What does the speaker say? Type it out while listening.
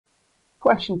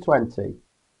Question 20.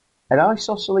 An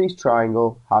isosceles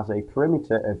triangle has a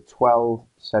perimeter of 12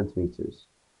 centimetres.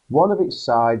 One of its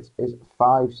sides is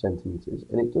 5 centimetres,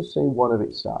 and it does say one of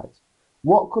its sides.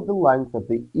 What could the length of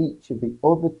each of the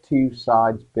other two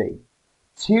sides be?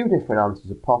 Two different answers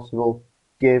are possible.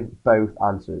 Give both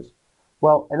answers.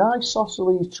 Well, an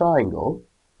isosceles triangle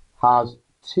has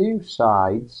two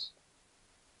sides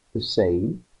the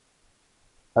same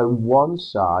and one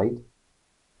side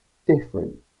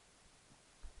different.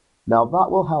 Now that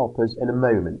will help us in a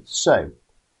moment. So,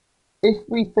 if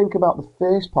we think about the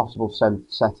first possible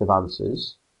set of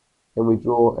answers, and we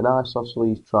draw an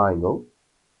isosceles triangle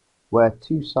where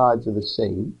two sides are the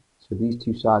same, so these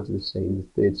two sides are the same,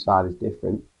 the third side is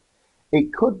different,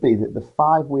 it could be that the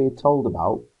 5 we're told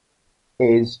about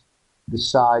is the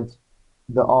sides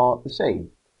that are the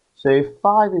same. So if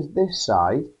 5 is this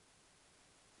side,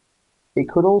 it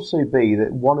could also be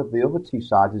that one of the other two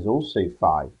sides is also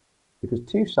 5, because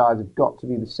two sides have got to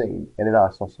be the same in an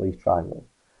isosceles triangle.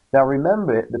 Now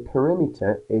remember, the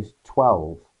perimeter is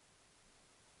 12.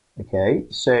 Okay,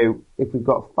 so if we've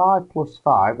got 5 plus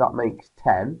 5, that makes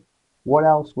 10. What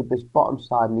else would this bottom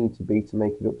side need to be to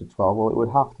make it up to 12? Well, it would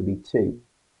have to be 2.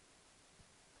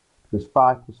 Because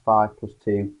 5 plus 5 plus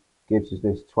 2 gives us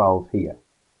this 12 here.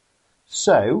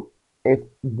 So, if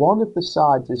one of the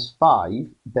sides is 5,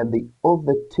 then the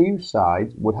other two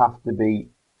sides would have to be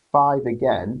 5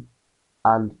 again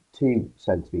and 2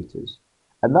 centimetres.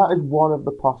 And that is one of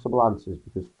the possible answers,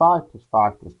 because 5 plus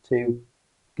 5 plus 2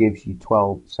 gives you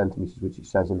 12 centimetres, which it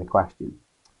says in the question.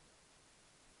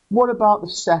 What about the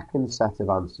second set of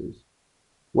answers?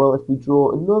 Well, if we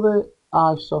draw another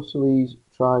isosceles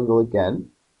triangle again,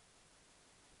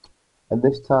 and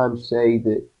this time say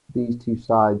that these two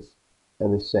sides are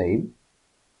the same,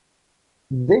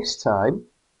 this time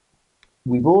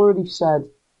we've already said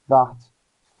that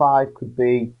 5 could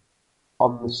be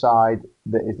on the side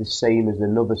that is the same as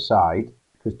another side,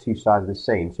 because two sides are the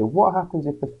same. So what happens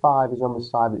if the 5 is on the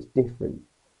side that's different?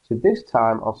 So this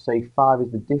time I'll say 5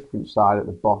 is the different side at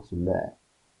the bottom there.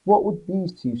 What would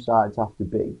these two sides have to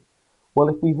be? Well,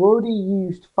 if we've already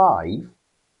used 5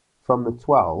 from the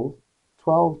 12,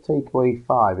 12 take away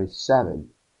 5 is 7.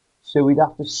 So we'd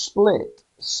have to split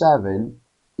 7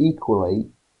 equally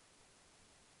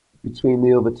between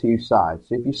the other two sides.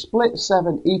 So if you split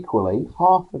 7 equally,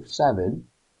 half of 7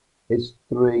 is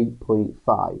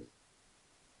 3.5.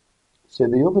 So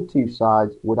the other two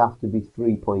sides would have to be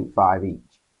 3.5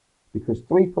 each, because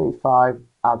 3.5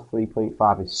 add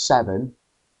 3.5 is 7,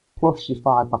 plus your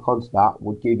 5 back onto that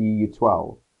would give you your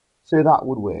 12. So that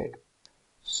would work.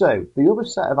 So the other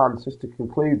set of answers to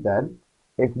conclude then,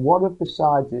 if one of the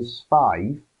sides is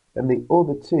 5, then the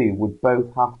other two would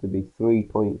both have to be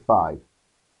 3.5.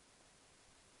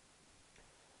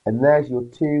 And there's your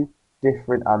two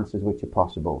different answers which are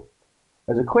possible.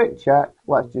 As a quick check,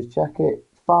 let's just check it.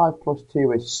 5 plus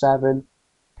 2 is 7,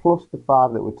 plus the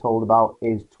 5 that we're told about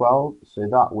is 12, so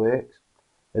that works.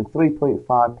 And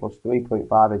 3.5 plus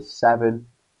 3.5 is 7,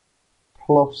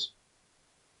 plus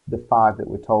the 5 that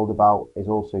we're told about is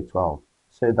also 12,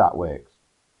 so that works.